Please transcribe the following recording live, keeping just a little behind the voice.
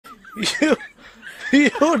You,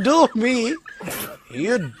 you do me.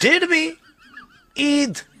 You did me.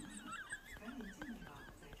 Eat.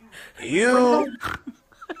 You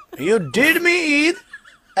did me eat.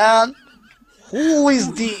 And who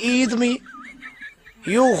is the eat me?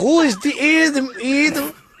 You who is the eat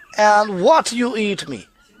and what you eat me?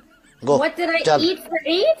 Go. What did I Tell. eat for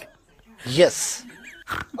Eid? Yes.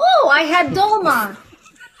 Oh, I had dolma.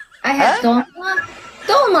 I had Huh?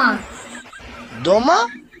 dolma. Doma?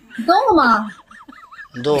 Dolma.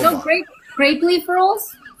 You know Doma. grape leaf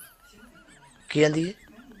rolls? Candy?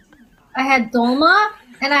 I had dolma,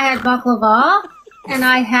 and I had baklava, and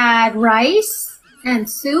I had rice and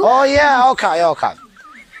soup. Oh yeah, okay.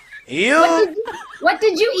 What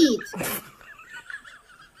did you eat?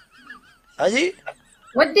 Aji?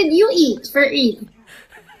 What did you eat for Eid?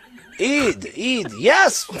 Eid.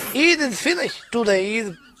 Yes, Eid is finished today.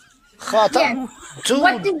 Eid Khata. Yes. Two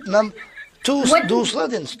What did- दूसरा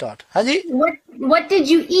दिन start. Haji? What did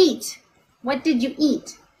you eat? What did you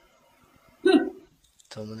eat?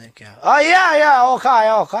 तुमने क्या? Oh yeah,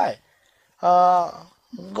 okay.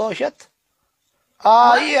 Goshat.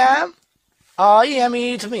 I am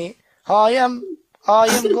eat me. I am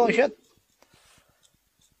Goshat.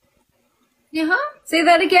 Yeah. Say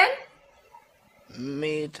that again.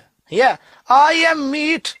 Meat. Yeah, I am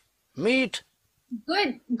meat.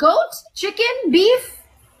 Good. Goat, chicken, beef.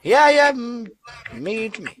 Yeah,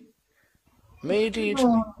 meat me. Meat eat me.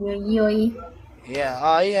 Oh, yoy. Yeah,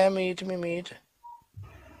 I am eat me meat.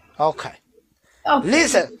 Okay. Okay.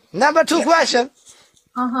 Listen, number 2 question.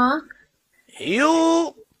 Uh-huh.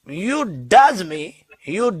 You does me.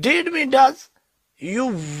 You did me does.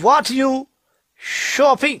 You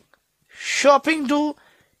shopping to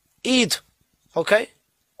eat. Okay?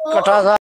 Oh. Kataza.